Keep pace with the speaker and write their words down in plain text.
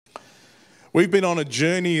We've been on a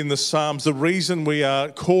journey in the Psalms. The reason we are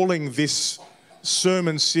calling this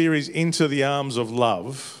sermon series Into the Arms of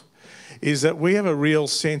Love is that we have a real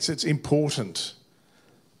sense it's important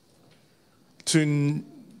to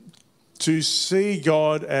see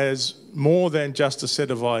God as more than just a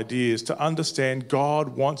set of ideas, to understand God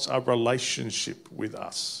wants a relationship with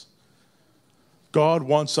us. God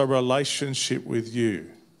wants a relationship with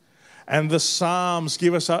you. And the Psalms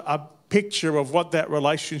give us a picture of what that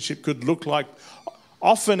relationship could look like,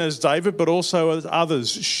 often as David, but also as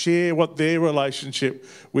others share what their relationship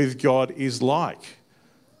with God is like,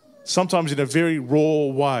 sometimes in a very raw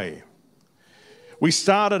way. We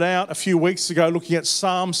started out a few weeks ago looking at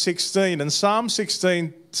Psalm 16, and Psalm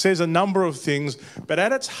 16 says a number of things, but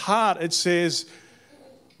at its heart it says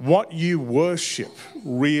what you worship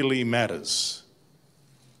really matters.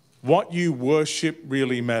 What you worship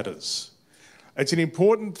really matters. It's an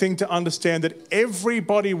important thing to understand that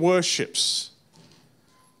everybody worships.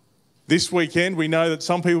 This weekend, we know that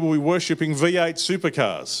some people will be worshipping V8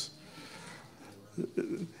 supercars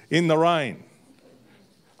in the rain.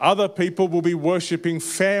 Other people will be worshipping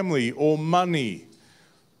family or money.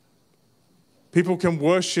 People can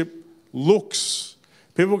worship looks.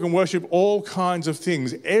 People can worship all kinds of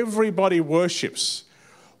things. Everybody worships.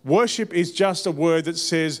 Worship is just a word that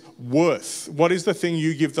says worth. What is the thing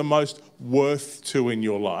you give the most worth to in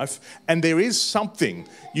your life? And there is something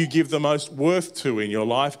you give the most worth to in your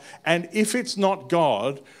life. And if it's not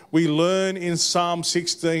God, we learn in Psalm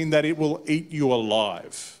 16 that it will eat you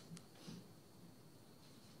alive.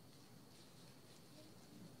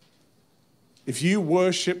 If you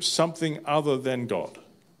worship something other than God,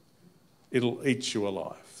 it'll eat you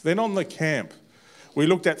alive. Then on the camp, we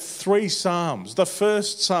looked at 3 Psalms. The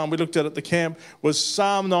first Psalm we looked at the camp was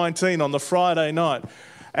Psalm 19 on the Friday night.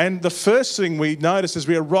 And the first thing we noticed as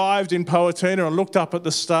we arrived in Powhatana and looked up at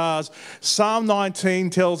the stars, Psalm 19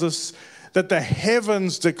 tells us that the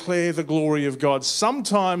heavens declare the glory of God.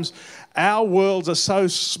 Sometimes our worlds are so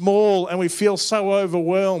small and we feel so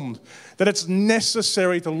overwhelmed that it's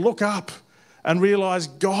necessary to look up and realise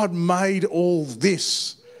God made all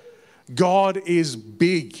this. God is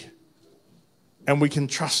big. And we can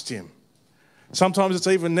trust him. Sometimes it's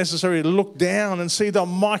even necessary to look down and see the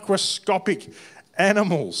microscopic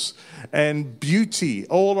animals and beauty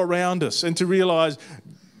all around us and to realise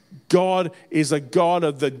God is a God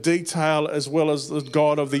of the detail as well as the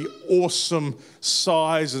God of the awesome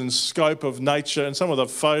size and scope of nature. And some of the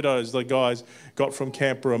photos the guys got from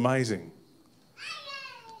camp are amazing.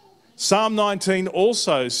 Psalm 19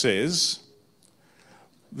 also says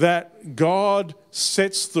that God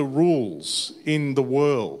sets the rules in the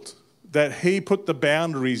world, that he put the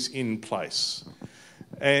boundaries in place.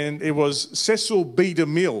 And it was Cecil B.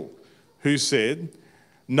 DeMille who said,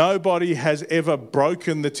 nobody has ever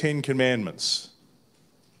broken the 10 Commandments.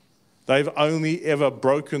 They've only ever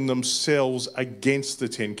broken themselves against the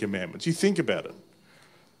 10 Commandments. You think about it.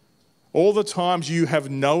 All the times you have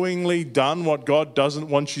knowingly done what God doesn't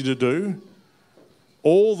want you to do,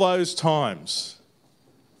 all those times,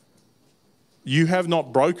 you have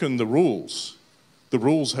not broken the rules. The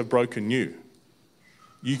rules have broken you.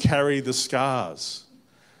 You carry the scars.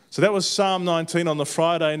 So that was Psalm 19 on the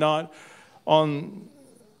Friday night. On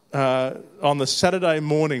the Saturday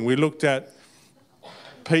morning, we looked at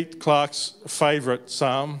Pete Clark's favourite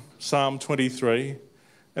psalm, Psalm 23.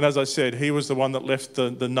 And as I said, he was the one that left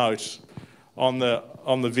the note on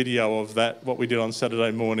the video of that, what we did on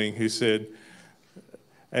Saturday morning, who said,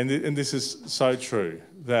 and this is so true,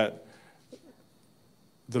 that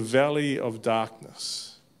the valley of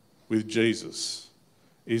darkness with Jesus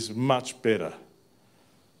is much better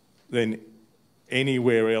than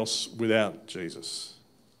anywhere else without Jesus.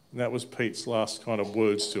 And that was Pete's last kind of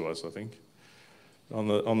words to us, I think, on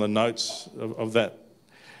the notes of that.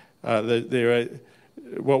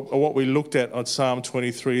 What we looked at on Psalm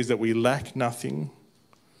 23 is that we lack nothing,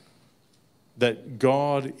 that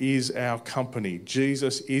God is our company.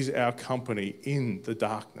 Jesus is our company in the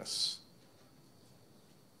darkness.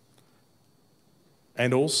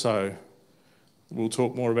 And also, we'll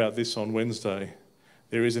talk more about this on Wednesday,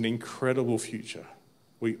 there is an incredible future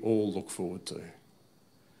we all look forward to,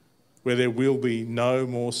 where there will be no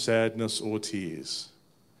more sadness or tears,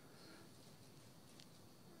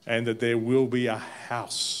 and that there will be a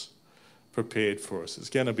house prepared for us. It's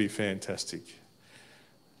going to be fantastic.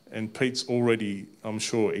 And Pete's already, I'm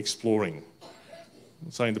sure, exploring. I'm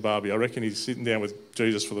saying to Barbie, I reckon he's sitting down with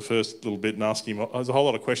Jesus for the first little bit and asking him, there's a whole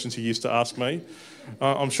lot of questions he used to ask me.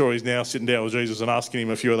 I'm sure he's now sitting down with Jesus and asking him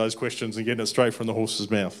a few of those questions and getting it straight from the horse's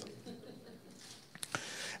mouth.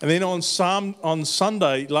 And then on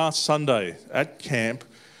Sunday, last Sunday at camp,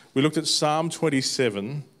 We looked at Psalm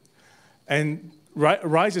 27 and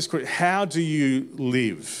raised this question, how do you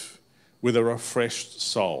live with a refreshed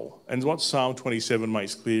soul? And what Psalm 27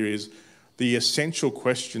 makes clear is the essential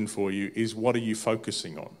question for you is, what are you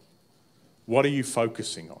focusing on? What are you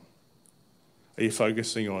focusing on? Are you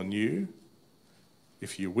focusing on you?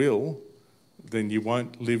 If you will, then you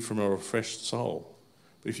won't live from a refreshed soul.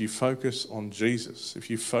 But if you focus on Jesus, if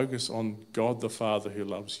you focus on God the Father who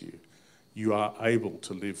loves you, you are able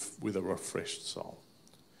to live with a refreshed soul.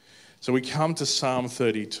 So we come to Psalm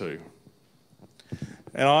 32.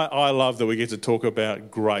 And I love that we get to talk about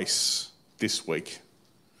grace this week.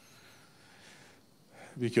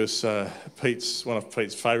 Because one of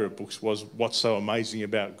Pete's favourite books was What's So Amazing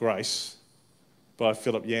About Grace by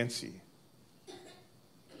Philip Yancey.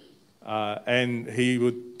 And he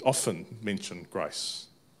would often mention grace.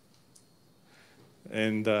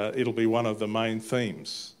 And it'll be one of the main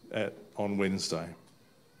themes on Wednesday.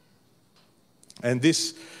 And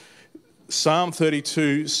this Psalm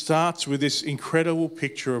 32 starts with this incredible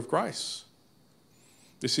picture of grace,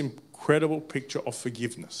 this incredible picture of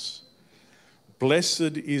forgiveness.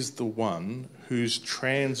 Blessed is the one whose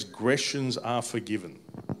transgressions are forgiven.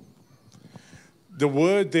 The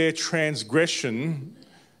word there, transgression,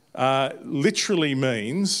 literally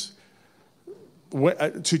means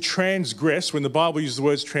to transgress. When the Bible uses the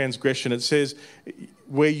word transgression, it says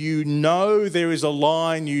where you know there is a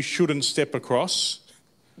line you shouldn't step across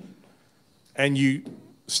and you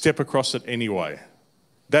step across it anyway.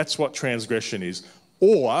 That's what transgression is.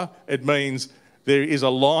 Or it means there is a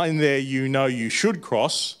line there you know you should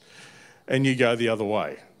cross and you go the other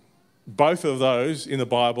way. Both of those in the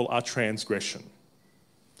Bible are transgression.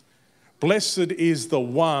 Blessed is the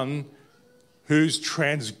one whose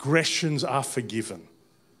transgressions are forgiven.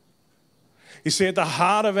 You see, at the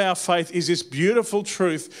heart of our faith is this beautiful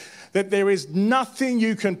truth that there is nothing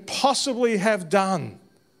you can possibly have done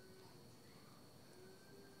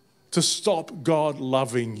to stop God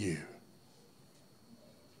loving you.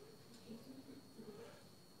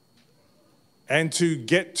 And to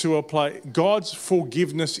get to a place, God's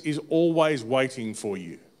forgiveness is always waiting for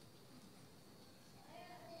you.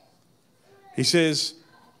 He says,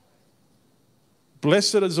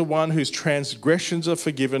 blessed is the one whose transgressions are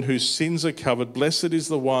forgiven, whose sins are covered. Blessed is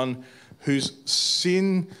the one whose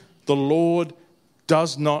sin the Lord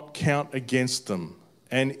does not count against them,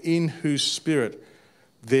 and in whose spirit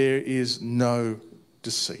there is no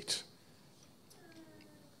deceit.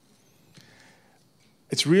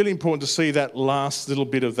 It's really important to see that last little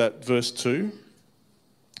bit of that verse 2.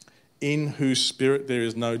 In whose spirit there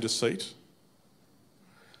is no deceit.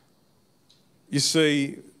 You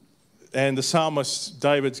see, and the psalmist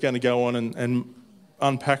David's going to go on and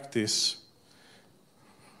unpack this.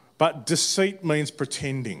 But deceit means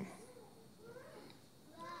pretending.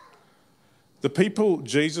 The people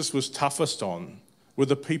Jesus was toughest on were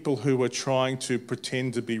the people who were trying to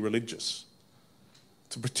pretend to be religious,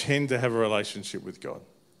 to pretend to have a relationship with God.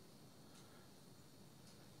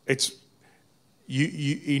 It's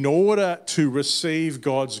you in order to receive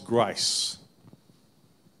God's grace,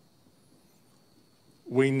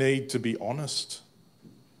 we need to be honest.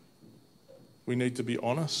 We need to be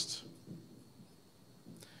honest.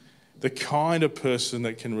 The kind of person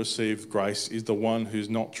that can receive grace is the one who's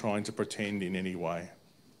not trying to pretend in any way.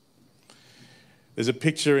 There's a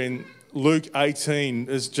picture in Luke 18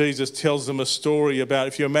 as Jesus tells them a story about,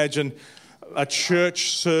 if you imagine a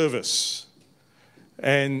church service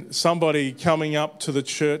and somebody coming up to the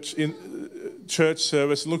church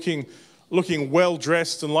service looking well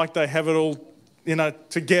dressed and like they have it all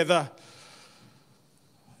together,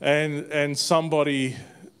 and somebody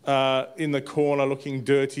in the corner looking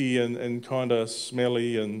dirty and kind of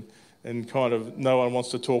smelly and kind of no one wants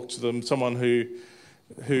to talk to them, someone who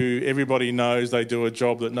everybody knows they do a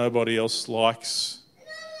job that nobody else likes.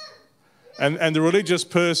 And the religious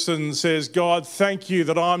person says, God, thank you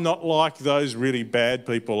that I'm not like those really bad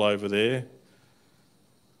people over there.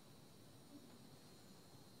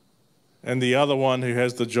 And the other one who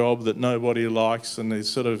has the job that nobody likes and is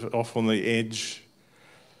sort of off on the edge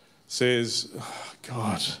says, oh,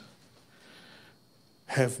 God,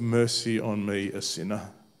 have mercy on me, a sinner.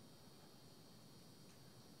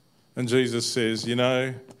 And Jesus says, you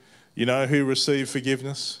know who received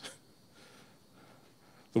forgiveness?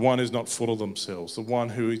 The one who's not full of themselves, the one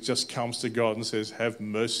who just comes to God and says, have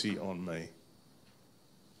mercy on me.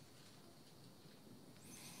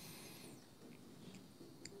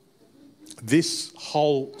 This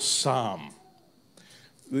whole psalm,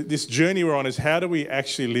 this journey we're on is how do we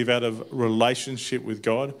actually live out of relationship with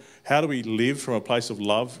God? How do we live from a place of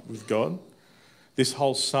love with God? This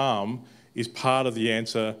whole psalm is part of the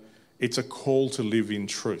answer. It's a call to live in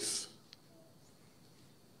truth.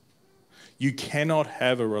 You cannot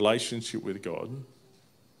have a relationship with God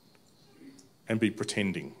and be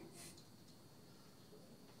pretending.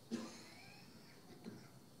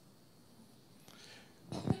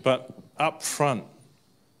 But up front,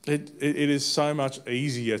 it is so much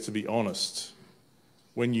easier to be honest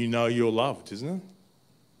when you know you're loved, isn't it?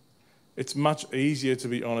 It's much easier to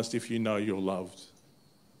be honest if you know you're loved.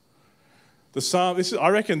 The psalm, I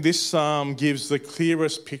reckon this psalm gives the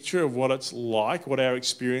clearest picture of what it's like, what our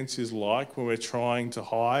experience is like when we're trying to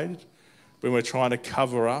hide, when we're trying to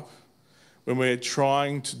cover up, when we're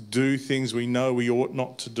trying to do things we know we ought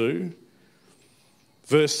not to do.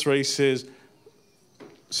 Verse 3 says,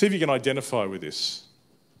 see if you can identify with this.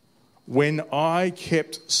 When I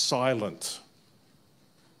kept silent,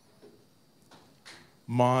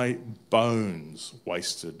 my bones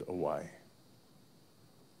wasted away.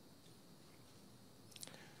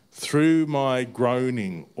 Through my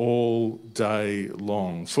groaning all day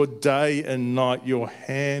long. For day and night your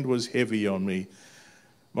hand was heavy on me.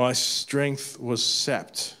 My strength was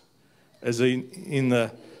sapped as in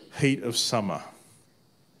the heat of summer.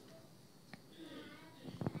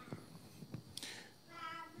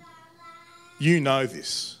 You know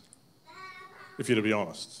this, if you're to be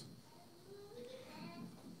honest.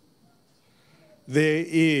 There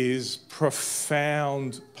is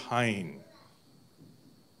profound pain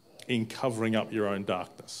in covering up your own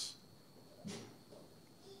darkness.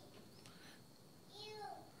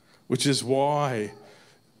 Which is why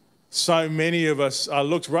so many of us are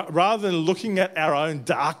rather than looking at our own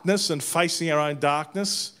darkness and facing our own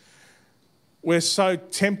darkness, we're so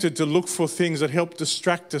tempted to look for things that help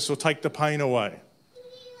distract us or take the pain away.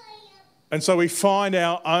 And so we find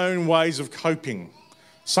our own ways of coping.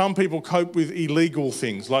 Some people cope with illegal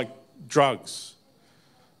things like drugs.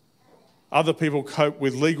 Other people cope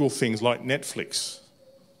with legal things like Netflix.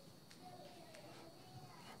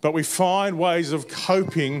 But we find ways of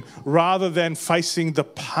coping rather than facing the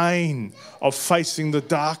pain of facing the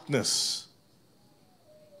darkness.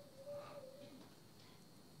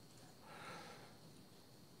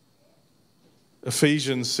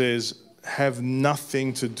 Ephesians says, have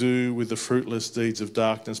nothing to do with the fruitless deeds of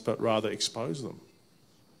darkness, but rather expose them.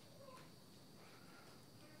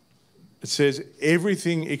 It says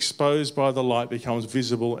everything exposed by the light becomes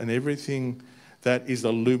visible and everything that is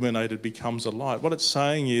illuminated becomes a light. What it's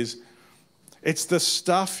saying is it's the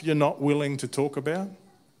stuff you're not willing to talk about.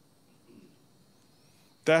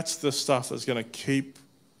 That's the stuff that's going to keep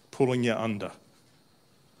pulling you under.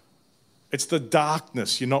 It's the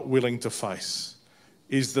darkness you're not willing to face.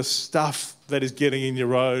 Is the stuff that is getting in your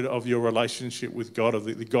road of your relationship with God, of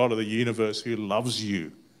the God of the universe who loves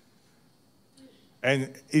you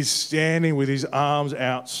and is standing with his arms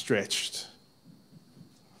outstretched.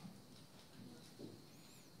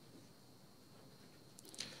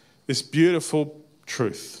 This beautiful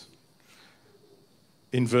truth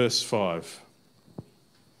in verse 5.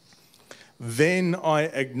 Then I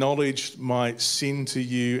acknowledged my sin to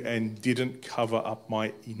you and didn't cover up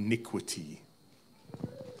my iniquity.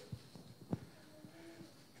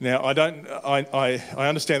 Now, I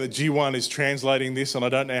understand that G1 is translating this, and I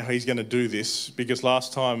don't know how he's going to do this, because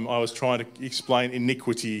last time I was trying to explain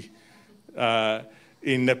iniquity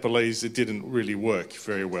in Nepalese, it didn't really work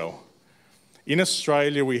very well. In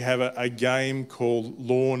Australia, we have a game called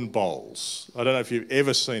lawn bowls. I don't know if you've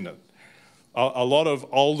ever seen it. A lot of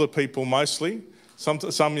older people mostly,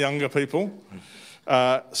 some younger people,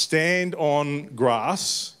 stand on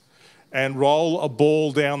grass and roll a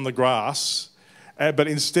ball down the grass. But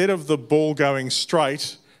instead of the ball going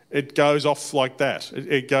straight, it goes off like that.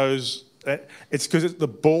 It's because the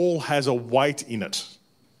ball has a weight in it.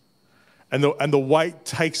 And the weight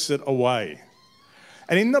takes it away.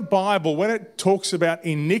 And in the Bible, when it talks about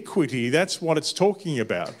iniquity, that's what it's talking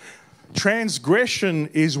about. Transgression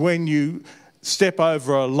is when you step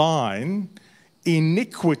over a line.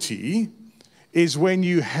 Iniquity is when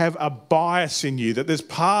you have a bias in you, that there's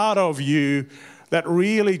part of you that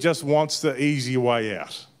really just wants the easy way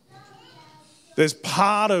out. There's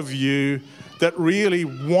part of you that really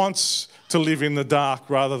wants to live in the dark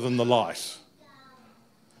rather than the light.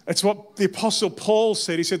 It's what the Apostle Paul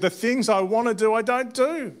said. He said, the things I want to do, I don't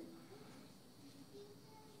do.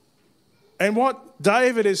 And what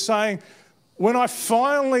David is saying, when I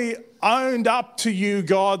finally owned up to you,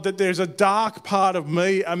 God, that there's a dark part of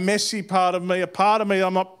me, a messy part of me, a part of me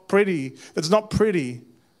that's not pretty,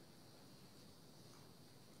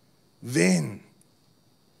 then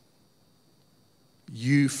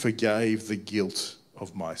you forgave the guilt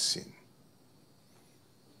of my sin.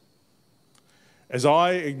 as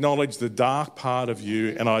I acknowledge the dark part of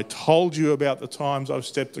you and I told you about the times I've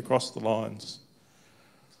stepped across the lines,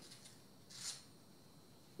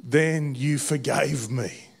 then you forgave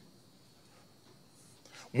me.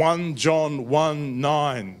 1 John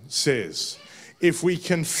 1:9 says, if we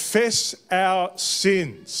confess our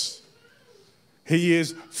sins, he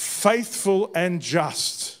is faithful and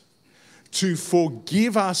just to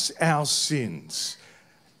forgive us our sins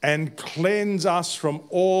and cleanse us from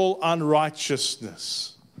all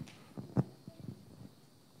unrighteousness.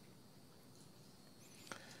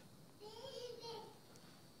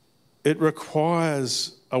 It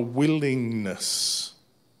requires a willingness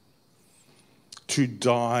to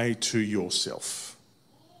die to yourself.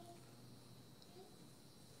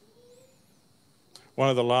 One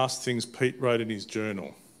of the last things Pete wrote in his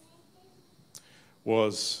journal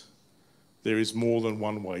was, there is more than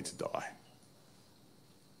one way to die.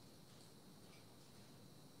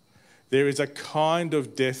 There is a kind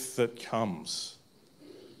of death that comes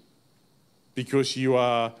because you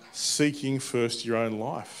are seeking first your own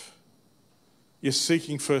life. You're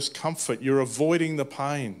seeking first comfort. You're avoiding the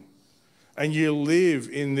pain. And you live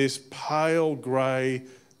in this pale grey,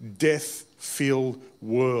 death-filled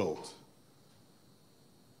world.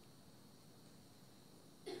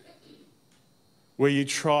 Where you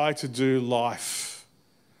try to do life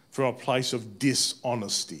from a place of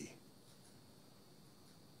dishonesty.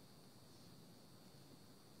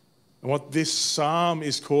 And what this psalm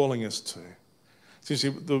is calling us to,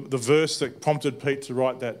 the verse that prompted Pete to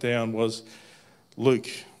write that down was Luke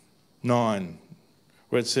 9,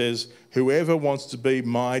 where it says, whoever wants to be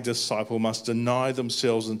my disciple must deny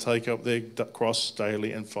themselves and take up their cross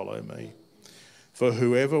daily and follow me. For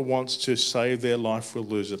whoever wants to save their life will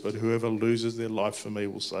lose it, but whoever loses their life for me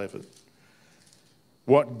will save it.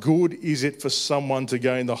 What good is it for someone to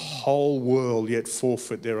gain the whole world yet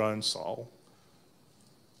forfeit their own soul?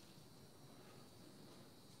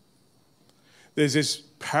 There's this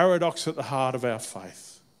paradox at the heart of our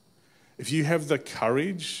faith. If you have the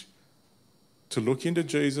courage to look into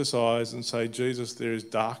Jesus' eyes and say, Jesus, there is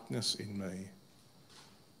darkness in me.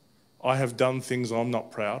 I have done things I'm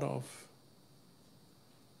not proud of.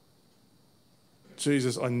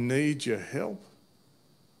 Jesus, I need your help.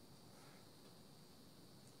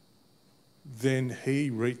 Then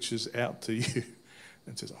he reaches out to you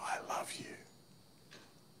and says, I love you.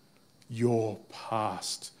 Your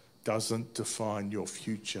past doesn't define your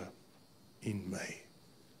future in me.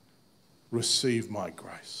 Receive my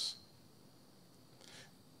grace.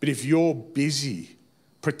 But if you're busy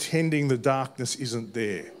pretending the darkness isn't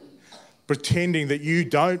there, pretending that you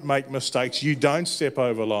don't make mistakes, you don't step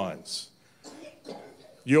over lines,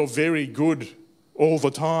 you're very good all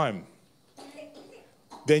the time,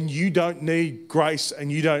 then you don't need grace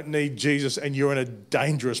and you don't need Jesus, and you're in a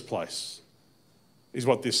dangerous place, is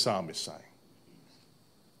what this psalm is saying.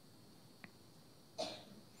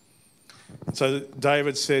 So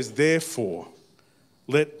David says, therefore,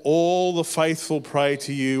 let all the faithful pray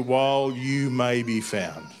to you while you may be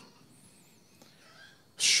found.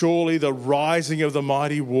 Surely the rising of the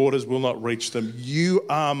mighty waters will not reach them. You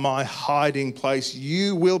are my hiding place.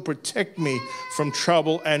 You will protect me from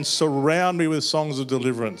trouble and surround me with songs of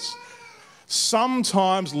deliverance.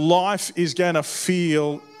 Sometimes life is going to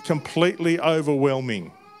feel completely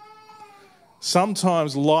overwhelming.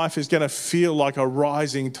 Sometimes life is going to feel like a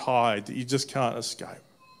rising tide that you just can't escape.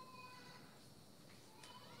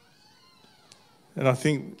 And I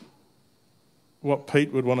think what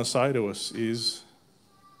Pete would want to say to us is,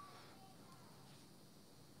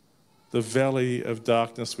 the valley of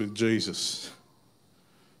darkness with Jesus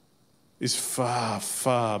is far,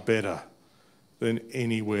 far better than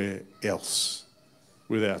anywhere else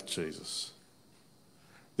without Jesus.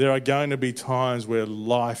 There are going to be times where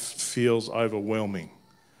life feels overwhelming.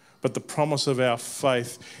 But the promise of our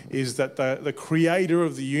faith is that the creator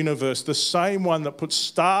of the universe, the same one that puts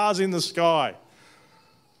stars in the sky,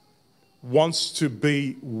 wants to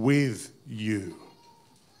be with you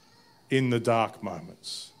in the dark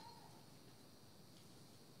moments.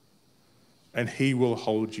 And he will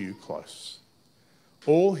hold you close.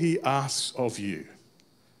 All he asks of you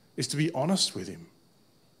is to be honest with him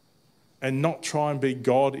and not try and be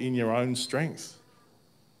God in your own strength.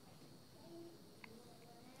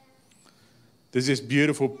 There's this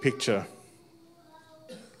beautiful picture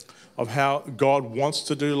of how God wants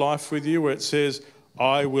to do life with you, where it says,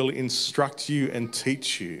 I will instruct you and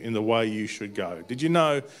teach you in the way you should go. Did you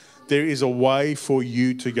know there is a way for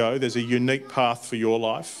you to go? There's a unique path for your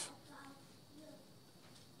life.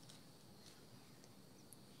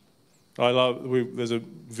 There's a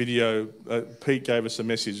video, Pete gave us a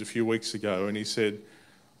message a few weeks ago, and he said,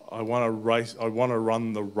 I want to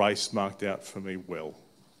run the race marked out for me well.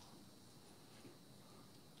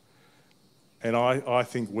 And I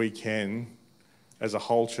think we can, as a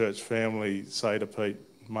whole church family, say to Pete,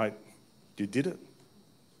 mate, you did it.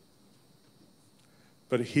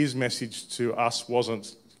 But his message to us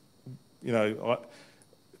wasn't, I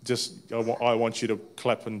want you to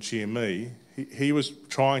clap and cheer me. He was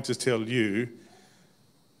trying to tell you,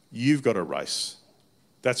 you've got a race.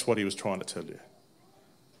 That's what he was trying to tell you.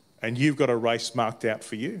 And you've got a race marked out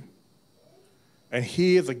for you. And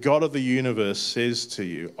here the God of the universe says to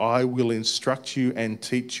you, I will instruct you and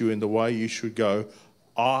teach you in the way you should go.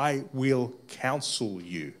 I will counsel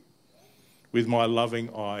you with my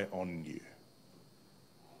loving eye on you.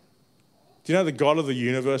 Do you know the God of the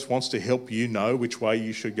universe wants to help you know which way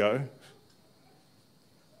you should go?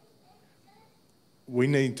 We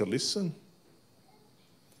need to listen.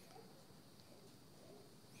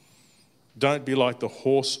 Don't be like the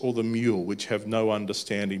horse or the mule, which have no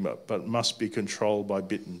understanding, but must be controlled by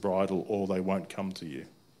bit and bridle, or they won't come to you.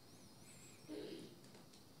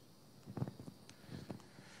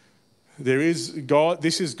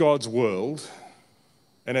 This is God's world.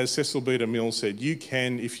 And as Cecil B. DeMille said, you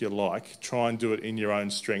can, if you like, try and do it in your own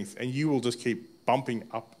strength, and you will just keep bumping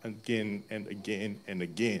up again and again and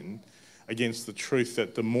again against the truth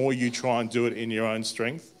that the more you try and do it in your own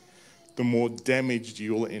strength, the more damaged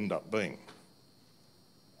you will end up being.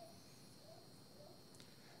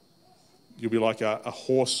 You'll be like a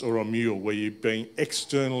horse or a mule where you're being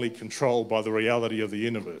externally controlled by the reality of the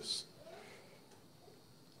universe.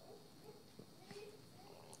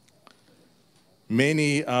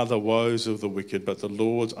 Many are the woes of the wicked, but the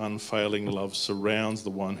Lord's unfailing love surrounds the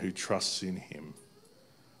one who trusts in him.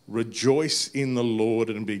 Rejoice in the Lord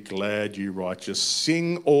and be glad, you righteous.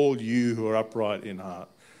 Sing, all you who are upright in heart.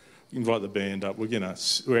 Invite the band up. We're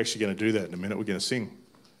actually going to do that in a minute. We're going to sing.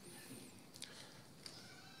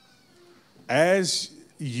 As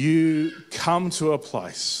you come to a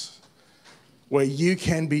place where you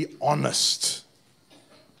can be honest,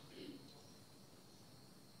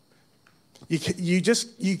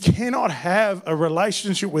 you cannot have a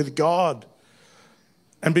relationship with God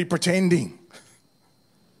and be pretending.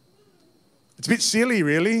 It's a bit silly,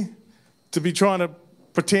 really, to be trying to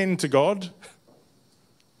pretend to God.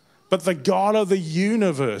 But the God of the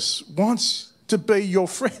universe wants to be your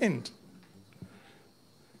friend.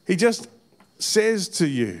 He just says to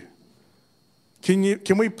you,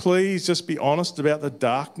 can we please just be honest about the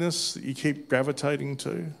darkness that you keep gravitating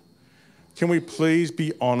to? Can we please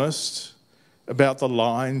be honest about the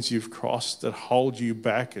lines you've crossed that hold you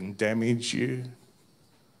back and damage you?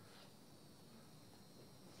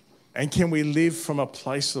 And can we live from a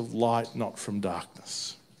place of light, not from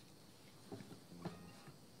darkness?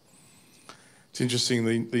 It's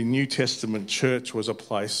interesting, the New Testament church was a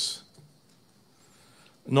place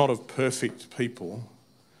not of perfect people,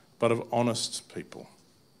 but of honest people.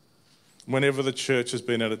 Whenever the church has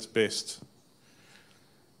been at its best,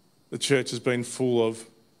 the church has been full of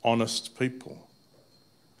honest people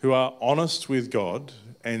who are honest with God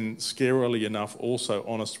and, scarily enough, also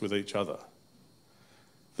honest with each other.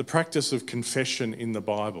 The practice of confession in the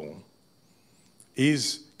Bible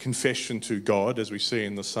is confession to God, as we see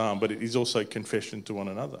in the psalm, but it is also confession to one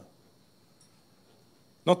another.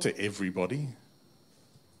 Not to everybody,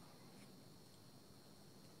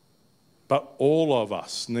 but all of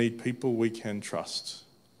us need people we can trust,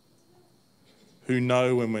 who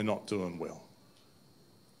know when we're not doing well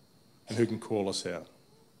and who can call us out.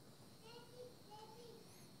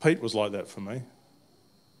 Pete was like that for me.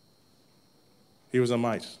 He was a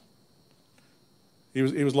mate. He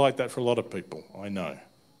was like that for a lot of people, I know.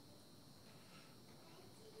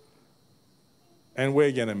 And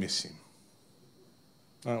we're going to miss him,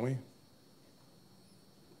 aren't we?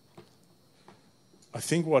 I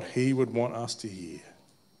think what he would want us to hear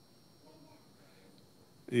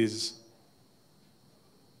is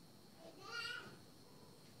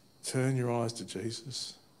turn your eyes to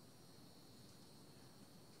Jesus.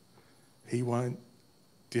 He won't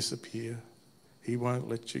disappear. He won't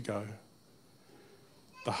let you go.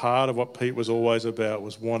 The heart of what Pete was always about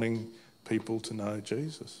was wanting people to know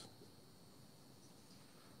Jesus.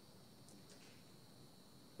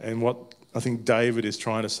 And what I think David is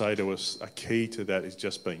trying to say to us, a key to that is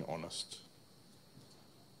just being honest.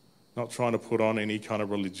 Not trying to put on any kind of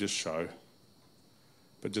religious show,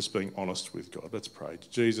 but just being honest with God. Let's pray.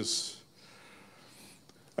 Jesus,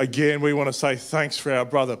 again, we want to say thanks for our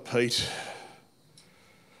brother Pete.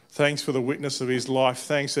 Thanks for the witness of his life.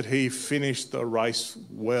 Thanks that he finished the race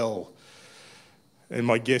well. And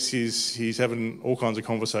my guess is he's having all kinds of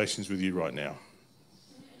conversations with you right now.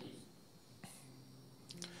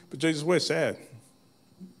 But Jesus, we're sad.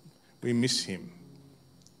 We miss him.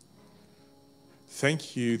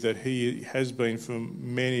 Thank you that he has been for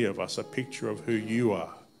many of us a picture of who you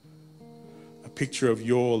are, a picture of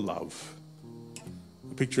your love,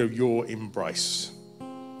 a picture of your embrace.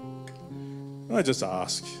 And I just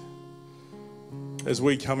ask, as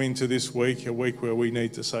we come into this week, a week where we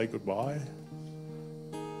need to say goodbye,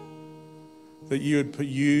 that you would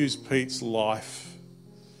use Pete's life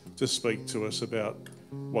to speak to us about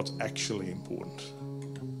what's actually important.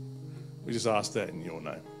 We just ask that in your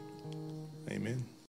name. Amen.